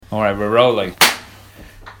All right, we're rolling.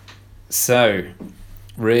 So,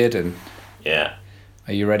 Reardon. Yeah.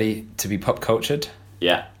 Are you ready to be pop cultured?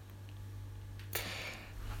 Yeah.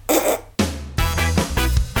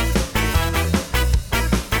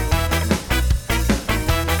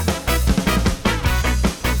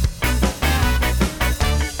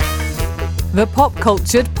 The Pop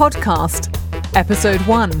Cultured Podcast, Episode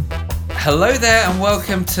 1. Hello there and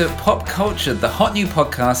welcome to Pop Cultured, the hot new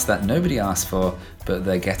podcast that nobody asked for, but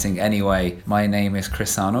they're getting anyway. My name is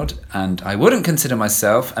Chris Arnold and I wouldn't consider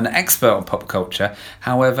myself an expert on pop culture.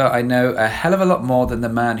 However, I know a hell of a lot more than the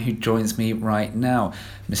man who joins me right now,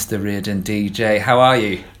 Mr. Reardon DJ. How are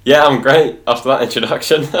you? Yeah, I'm great after that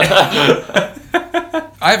introduction.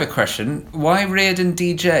 I have a question. Why Reardon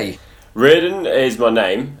DJ? Reardon is my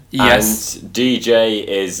name. Yes. And DJ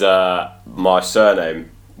is my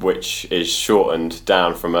surname, which is shortened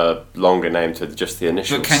down from a longer name to just the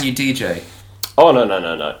initials. But can you DJ? Oh,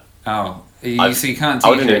 no. Oh, so you can't DJ? I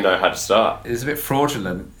wouldn't even know how to start. It's a bit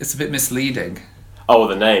fraudulent. It's a bit misleading. Oh,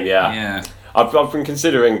 the name, yeah. Yeah. I've been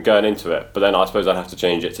considering going into it, but then I suppose I'd have to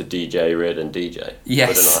change it to DJ Reardon DJ.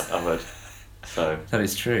 Yes. I would. So. That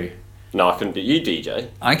is true. No, I couldn't. You DJ?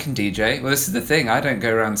 I can DJ. Well, this is the thing. I don't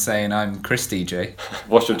go around saying I'm Chris DJ.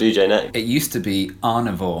 What's your DJ name? It used to be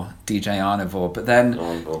Arnivore, DJ Arnivore, but then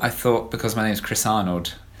I thought because my name's Chris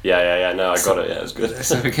Arnold. Yeah. No, I got it. Yeah, it was good.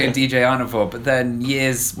 So it became DJ Arnivore, but then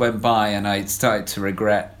years went by and I started to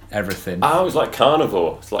regret everything. Oh, it's like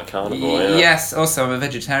carnivore. It's like carnivore, yeah. Yes, also I'm a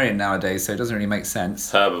vegetarian nowadays, so it doesn't really make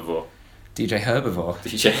sense. Herbivore. DJ Herbivore.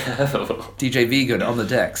 DJ Herbivore. DJ Vegan on the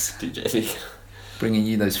decks. DJ Vegan. Bringing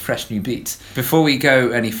you those fresh new beats. Before we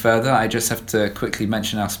go any further, I just have to quickly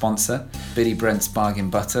mention our sponsor, Biddy Brent's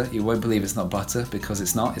Bargain Butter. You won't believe it's not butter, because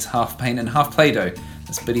it's not. It's half paint and half Play-Doh.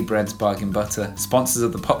 That's Biddy Brent's Bargain Butter, sponsors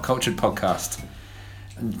of the Pop Cultured Podcast.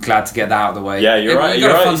 I'm glad to get that out of the way. Yeah, you're right. You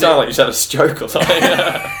sound like you had a stroke or something.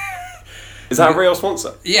 Is that a real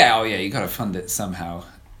sponsor? Yeah, you got to fund it somehow.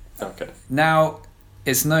 Okay. Now,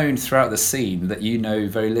 it's known throughout the scene that you know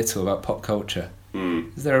very little about pop culture.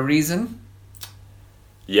 Is there a reason?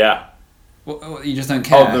 Yeah. Well, you just don't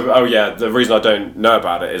care? The reason I don't know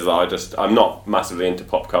about it is that I'm not massively into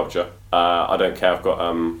pop culture. I don't care. I've got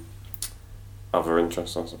other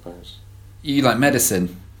interests, I suppose. You like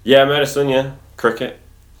medicine? Yeah, medicine, yeah. Cricket.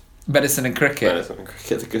 Medicine and cricket? Medicine and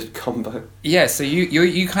cricket, a good combo. Yeah, so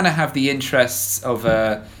you kind of have the interests of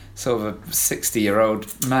a sort of a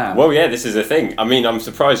 60-year-old man. Well, yeah, this is the thing. I mean, I'm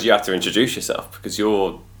surprised you have to introduce yourself, because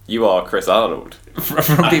you are Chris Arnold. From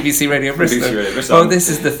BBC Radio Bristol. BBC Radio Bristol. Well, this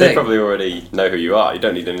is the thing. They probably already know who you are. You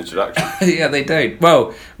don't need an introduction. Yeah, they don't.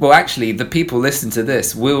 Well, actually, the people listening to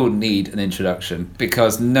this will need an introduction,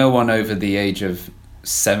 because no one over the age of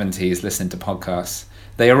 70 is listening to podcasts.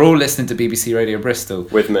 They are all listening to BBC Radio Bristol.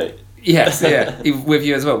 With me. Yes, yeah, with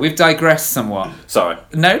you as well. We've digressed somewhat. Sorry.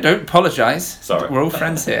 No, don't apologise. Sorry. We're all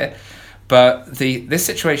friends here. But this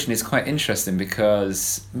situation is quite interesting,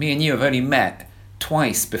 because me and you have only met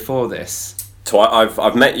twice before this.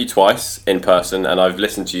 I've met you twice in person, and I've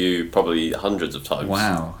listened to you probably hundreds of times.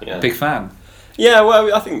 Wow. Yeah. Big fan. Yeah,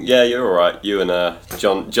 well, I think, you're all right. You and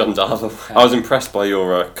John Darville. I was impressed by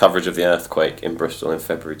your coverage of the earthquake in Bristol in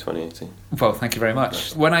February 2018. Well, thank you very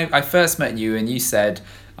much. When I first met you and you said,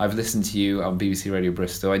 I've listened to you on BBC Radio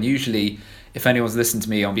Bristol, and usually if anyone's listened to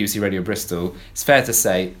me on BBC Radio Bristol, it's fair to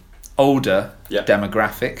say older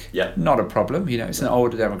demographic. Yeah. Not a problem, it's an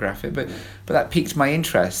older demographic, but that piqued my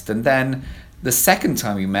interest. And then the second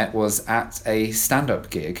time we met was at a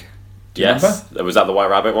stand-up gig. Do you remember? Was that the White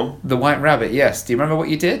Rabbit one? The White Rabbit, yes. Do you remember what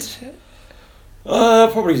you did?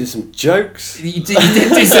 Probably did some jokes. You did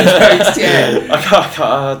do some jokes, yeah. I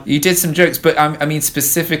can't. You did some jokes, but I mean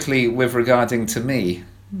specifically with regarding to me.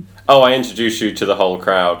 Oh, I introduced you to the whole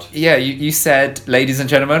crowd. Yeah, you said, ladies and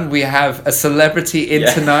gentlemen, we have a celebrity in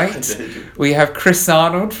tonight. We have Chris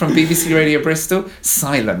Arnold from BBC Radio Bristol.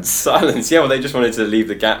 Silence. Yeah, well, they just wanted to leave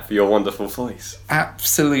the gap for your wonderful voice.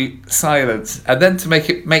 Absolute silence. And then to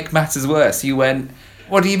make matters worse, you went,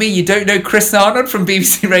 what do you mean, you don't know Chris Arnold from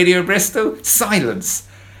BBC Radio Bristol? Silence.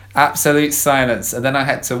 Absolute silence. And then I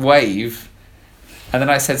had to wave. And then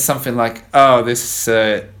I said something like, oh, this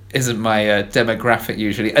isn't my demographic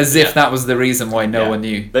usually, as if that was the reason why no one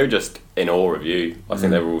knew. They were just in awe of you. I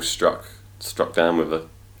think they were all struck down with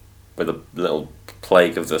a little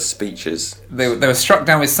plague of the speeches. They were struck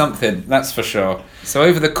down with something, that's for sure. So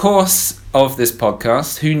over the course of this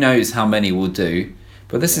podcast, who knows how many we'll do,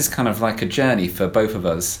 but this is kind of like a journey for both of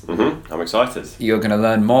us. I'm excited. You're going to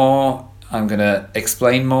learn more, I'm going to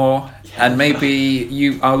explain more, and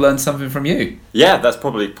maybe I'll learn something from you. Yeah, that's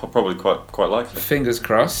probably quite likely. Fingers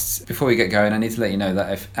crossed. Before we get going, I need to let you know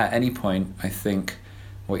that if at any point I think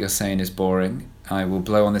what you're saying is boring, I will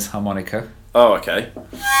blow on this harmonica. Oh, okay.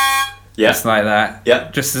 Yeah. Just like that. Yeah.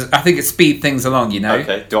 I think it speed things along, you know?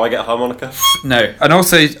 Okay. Do I get a harmonica? No. And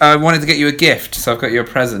also, I wanted to get you a gift, so I've got you a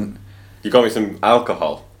present. You got me some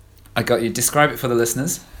alcohol. I got you. Describe it for the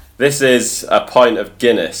listeners. This is a pint of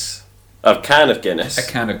Guinness. A can of Guinness. A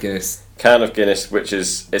can of Guinness. Can of Guinness, which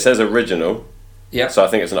is... It says original. Yeah. So I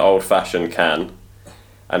think it's an old-fashioned can.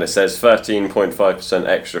 And it says 13.5%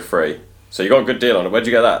 extra free. So you got a good deal on it. Where'd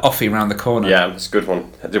you get that? Offie round the corner. Yeah, it's a good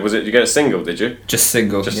one. Was it? Did you get a single, did you? Just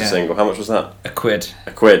single. Just yeah. a single. How much was that? £1.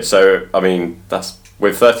 £1. So, I mean, that's...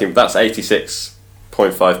 With 13... That's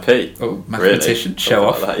 86.5p. Oh, mathematician. Really? Show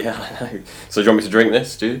off. Like that. Yeah, I know. So do you want me to drink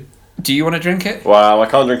this, do you? Do you want to drink it? Well, I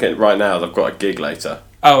can't drink it right now. I've got a gig later.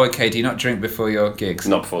 Oh, okay. Do you not drink before your gigs?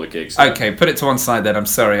 Not before the gigs. Okay, put it to one side then. I'm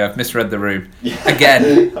sorry, I've misread the room. Yeah.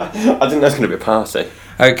 Again. I didn't know it was going to be a party.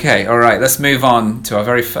 Okay, all right. Let's move on to our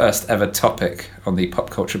very first ever topic on the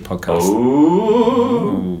Pop Culture Podcast.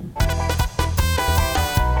 Ooh.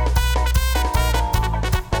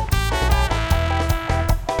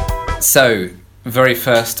 So, very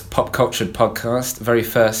first Pop Culture Podcast, very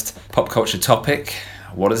first pop culture topic.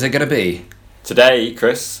 What is it going to be? Today,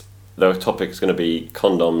 Chris, the topic is going to be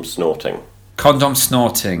condom snorting. Condom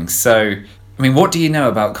snorting. So, I mean, what do you know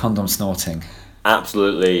about condom snorting?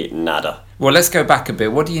 Absolutely nada. Well, let's go back a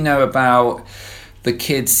bit. What do you know about the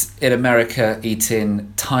kids in America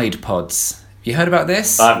eating Tide Pods? Have you heard about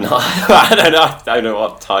this? I've not. I don't know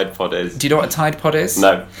what Tide Pod is. Do you know what a Tide Pod is?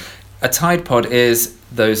 No. A Tide Pod is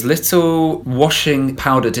those little washing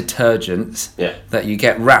powder detergents that you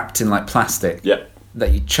get wrapped in like plastic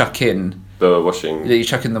that you chuck in. The washing. That you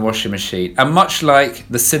chuck in the washing machine. And much like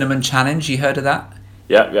the cinnamon challenge, you heard of that?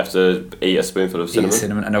 Yeah, you have to eat a spoonful of cinnamon. Eat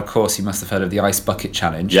cinnamon. And of course you must have heard of the ice bucket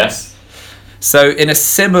challenge. Yes. So in a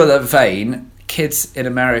similar vein, kids in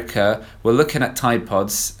America were looking at Tide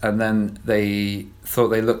Pods and then they thought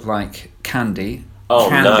they looked like candy. Oh,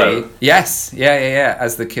 candy. no. Yes, yeah,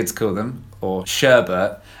 as the kids call them, or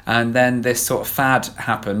sherbet. And then this sort of fad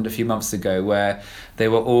happened a few months ago where they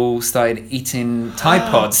were all started eating Tide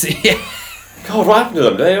Pods. God, what happened to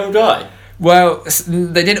them? Did they all die? Well,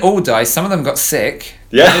 they didn't all die. Some of them got sick.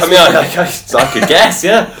 Yeah, I mean, I could guess,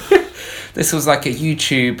 yeah. This was like a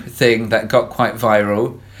YouTube thing that got quite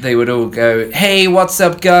viral. They would all go, "Hey, what's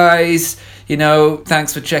up, guys? You know,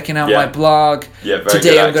 thanks for checking out my blog. Yeah, very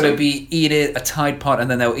Today good I'm going to accent. be eating a Tide Pod," and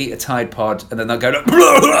then they'll eat a Tide Pod, and then they'll go,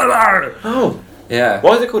 Oh. yeah.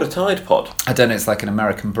 Why is it called a Tide Pod? I don't know, it's like an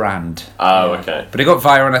American brand. Oh, okay. But it got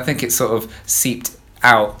viral, and I think it sort of seeped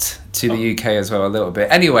out to the UK as well a little bit.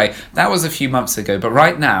 Anyway, that was a few months ago, but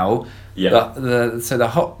right now, the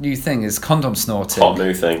hot new thing is condom snorting. Hot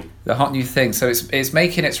new thing. The hot new thing. So it's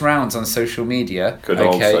making its rounds on social media. Good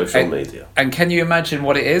old social media. And can you imagine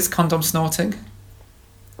what it is, condom snorting?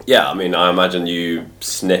 Yeah, I mean, I imagine you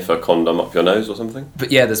sniff a condom up your nose or something.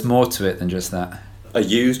 But yeah, there's more to it than just that. A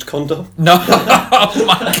used condom? No! Oh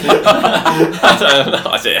my god! I don't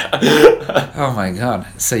know idea. Oh my god.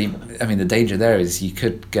 So, the danger there is you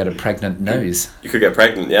could get a pregnant nose. You could get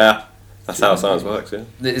pregnant, yeah. That's how science works, yeah.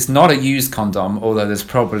 It's not a used condom, although there's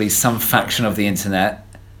probably some faction of the internet,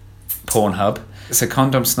 Pornhub. So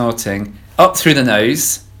condom snorting, up through the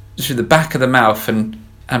nose, through the back of the mouth and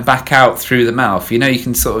back out through the mouth. You know, you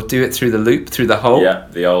can sort of do it through the loop, through the hole. Yeah,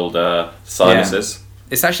 the old sinuses. Yeah.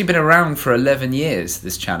 It's actually been around for 11 years,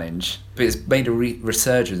 this challenge, but it's made a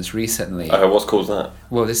resurgence recently. What's caused that?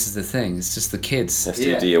 Well, this is the thing. It's just the kids.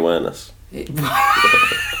 STD awareness. I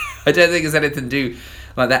don't think it's anything to do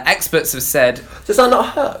like that. Experts have said... Does that not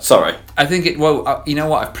hurt? Sorry. I think it... Well, you know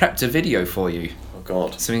what? I've prepped a video for you. Oh,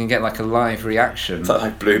 God. So we can get like a live reaction. Is that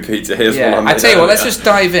like Blue Peter? Here's one I tell you what, let's just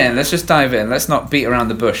dive in. Let's not beat around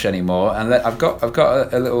the bush anymore. And I've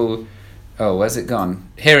got a little... Oh, where's it gone?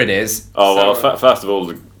 Here it is. Oh, well, first of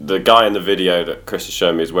all, the guy in the video that Chris has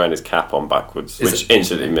shown me is wearing his cap on backwards, which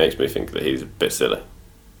instantly makes me think that he's a bit silly.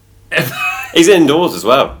 He's indoors as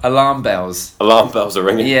well. Alarm bells. Alarm bells are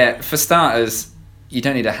ringing. Yeah, for starters, you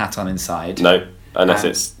don't need a hat on inside. No, unless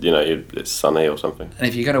it's, it's sunny or something. And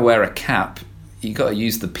if you're going to wear a cap, you got to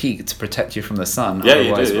use the peak to protect you from the sun. Yeah,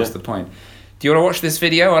 Otherwise, you do, what's the point? Do you want to watch this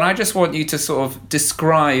video? And I just want you to sort of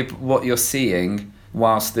describe what you're seeing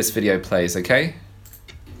whilst this video plays, okay?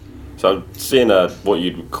 So I'm seeing what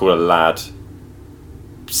you'd call a lad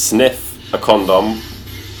sniff a condom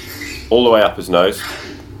all the way up his nose.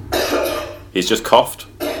 He's just coughed.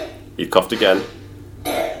 He coughed again.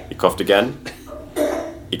 He coughed again.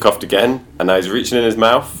 He coughed again. And now he's reaching in his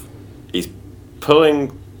mouth. He's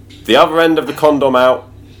pulling the other end of the condom out.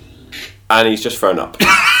 And he's just thrown up.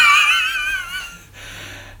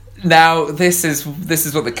 Now, this is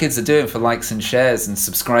what the kids are doing for likes and shares and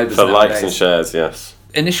subscribers For nowadays. likes and shares, yes.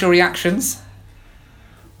 Initial reactions?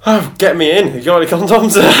 Oh, get me in. You got any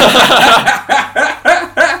condoms?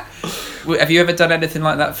 Have you ever done anything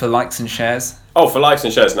like that for likes and shares? Oh, for likes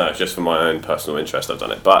and shares, no. It's just for my own personal interest I've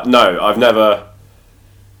done it. But no, I've never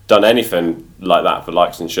done anything like that for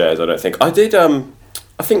likes and shares, I don't think. I did, I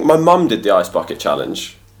think my mum did the ice bucket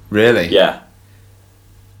challenge. Really? Yeah.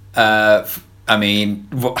 I mean,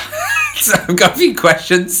 so I've got a few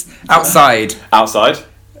questions. Outside. Outside?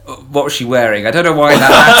 What was she wearing? I don't know why that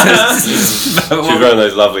matters. She was wearing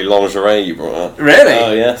those lovely lingerie you brought up. Really?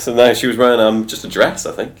 Oh, yeah. So no, she was wearing just a dress,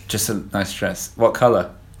 I think. Just a nice dress. What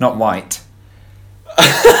colour? Not white.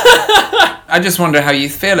 I just wonder how you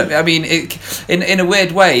feel. I mean, in a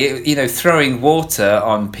weird way, throwing water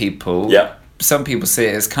on people. Yeah. Some people see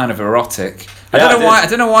it as kind of erotic. I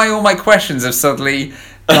don't know why all my questions have suddenly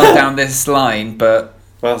gone down this line, but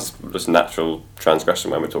well, it's just natural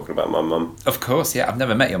transgression when we're talking about my mum. of course, yeah. I've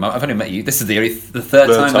never met your mum. I've only met you. This is the third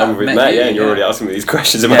time that I've we've met you. yeah, and you're already asking me these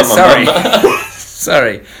questions about my sorry. mum.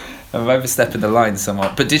 Sorry, I'm overstepping the line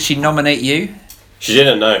somewhat. But did she nominate you? She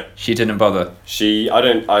didn't know. She didn't bother.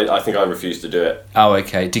 I think I refused to do it. Oh,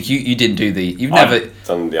 okay. You didn't do you've I've never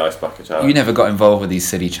done the ice bucket challenge. you never got involved with these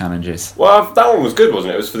silly challenges. Well, that one was good,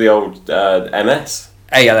 wasn't it? It was for the old MS.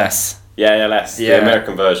 ALS. Yeah, ALS. Yeah. The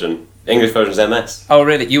American version. English version's MS. Oh,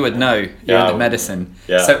 really? You would know. You're Yeah, into medicine.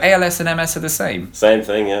 yeah. So ALS and MS are the same. Same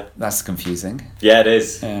thing, yeah. That's confusing. Yeah, it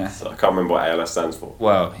is. Yeah. So I can't remember what ALS stands for.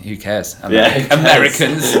 Well, who cares? Yeah,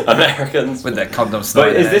 Americans Americans. with their condom But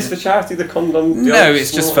snorting. is this for charity, the condom? No,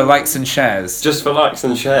 it's just for likes and shares. Just for likes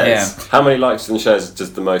and shares? Yeah. How many likes and shares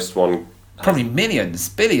does the most one... Probably millions,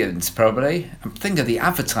 billions, probably. I'm thinking of the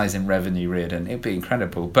advertising revenue, Reardon. It'd be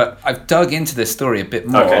incredible. But I've dug into this story a bit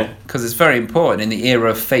more because it's very important in the era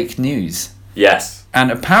of fake news. Yes. And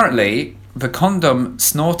apparently, the condom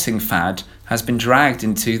snorting fad has been dragged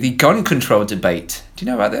into the gun control debate. Do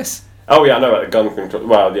you know about this? Oh, yeah, I know about the gun control.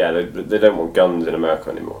 Well, yeah, they don't want guns in America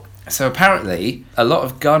anymore. So apparently, a lot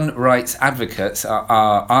of gun rights advocates are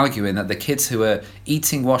arguing that the kids who are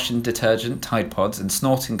eating washing detergent, Tide Pods, and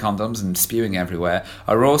snorting condoms and spewing everywhere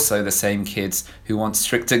are also the same kids who want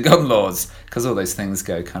stricter gun laws, because all those things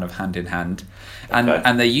go kind of hand in hand.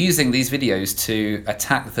 And they're using these videos to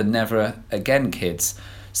attack the never again kids.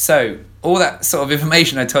 So all that sort of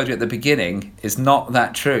information I told you at the beginning is not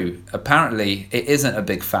that true. Apparently, it isn't a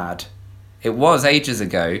big fad. It was ages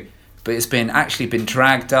ago, but it's actually been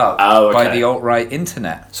dragged up by the alt-right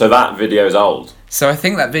internet. So that video's old? So I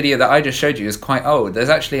think that video that I just showed you is quite old. There's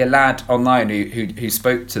actually a lad online who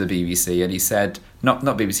spoke to the BBC, and he said, not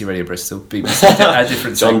BBC Radio Bristol, BBC, a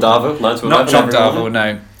different John Darvill, 9 to 11. Not John Darvill,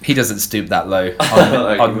 no. He doesn't stoop that low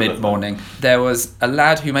on mid-morning. There was a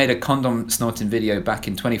lad who made a condom snorting video back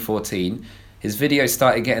in 2014. His video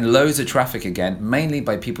started getting loads of traffic again, mainly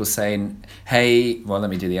by people saying, hey, well,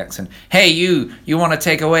 let me do the accent. Hey, you want to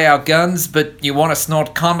take away our guns, but you want to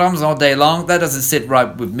snort condoms all day long? That doesn't sit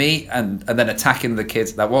right with me. And then attacking the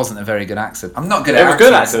kids. That wasn't a very good accent. I'm not good at accents. It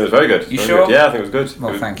was good accent. It was very good. You very sure? Good. Yeah, I think it was good.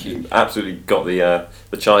 Well, thank you. Absolutely got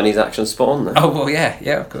the Chinese accent spot on there. Oh, well,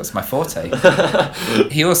 yeah, of course, my forte.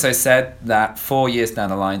 He also said that 4 years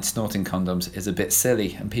down the line, snorting condoms is a bit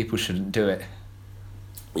silly and people shouldn't do it.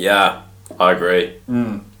 Yeah. I agree.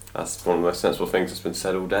 That's one of the most sensible things that's been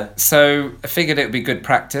said all day. So I figured it would be good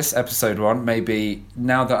practice, episode 1. Maybe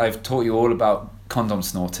now that I've taught you all about condom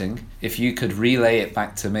snorting, if you could relay it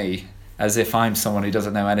back to me as if I'm someone who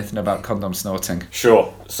doesn't know anything about condom snorting.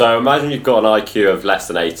 Sure. So imagine you've got an IQ of less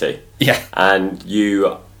than 80. Yeah. And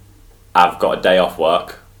you have got a day off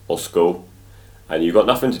work or school and you've got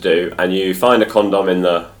nothing to do and you find a condom in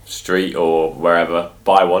the street or wherever.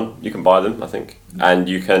 Buy one. You can buy them, I think. And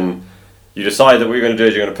you decide that what you're going to do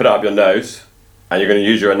is you're going to put it up your nose and you're going to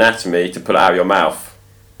use your anatomy to pull it out of your mouth.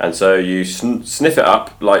 And so you sniff it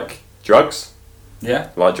up like drugs. Yeah.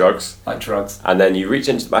 Like drugs. Like drugs. And then you reach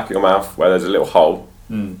into the back of your mouth where there's a little hole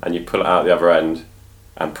and you pull it out the other end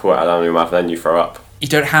and pull it out of your mouth and then you throw up. You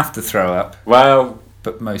don't have to throw up. Well...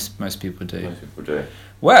 But most people do. Most people do.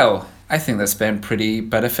 Well, I think that's been pretty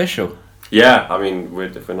beneficial. Yeah, I mean,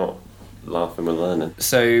 if we're not laughing, we're learning.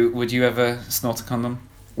 So, would you ever snort a condom?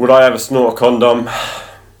 Would I ever snort a condom?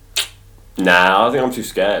 Nah, I think I'm too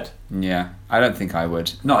scared. Yeah, I don't think I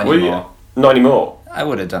would. Not anymore. Not anymore? I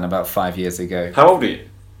would have done about 5 years ago. How old are you?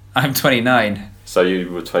 I'm 29. So you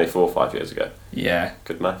were 24 5 years ago? Yeah.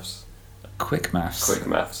 Good maths. Quick maths. Quick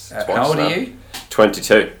maths. How old are you?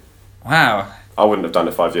 22. Wow. I wouldn't have done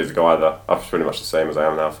it 5 years ago either. I was pretty much the same as I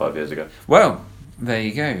am now 5 years ago. Well, there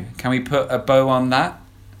you go. Can we put a bow on that?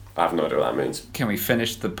 I have no idea what that means. Can we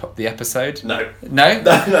finish the episode? No. No?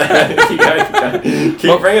 No. Keep going.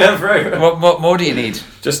 Keep bringing it through. What more do you need?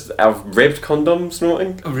 Just our ribbed condom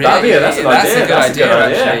snorting. Really? That's a good idea,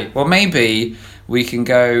 actually. Well, maybe we can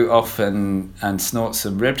go off and snort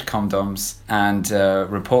some ribbed condoms and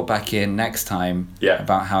report back in next time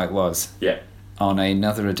about how it was. Yeah. On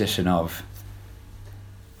another edition of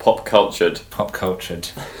Pop Cultured.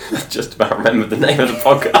 Just about remembered the name of the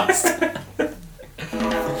podcast.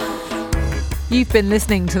 You've been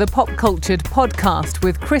listening to the Pop Cultured podcast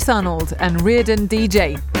with Chris Arnold and Reardon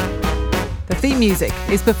DJ. The theme music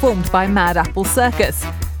is performed by Mad Apple Circus.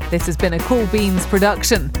 This has been a Cool Beans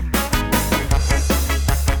production.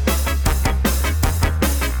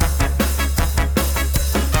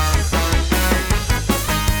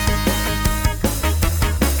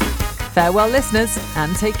 Farewell, listeners,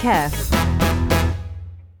 and take care.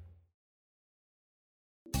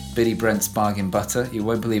 Biddy Brent's Bargain Butter. You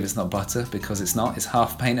won't believe it's not butter, because it's not. It's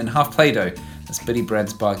half paint and half Play-Doh. That's Biddy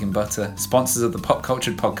Brent's Bargain Butter, sponsors of the Pop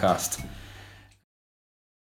Cultured podcast.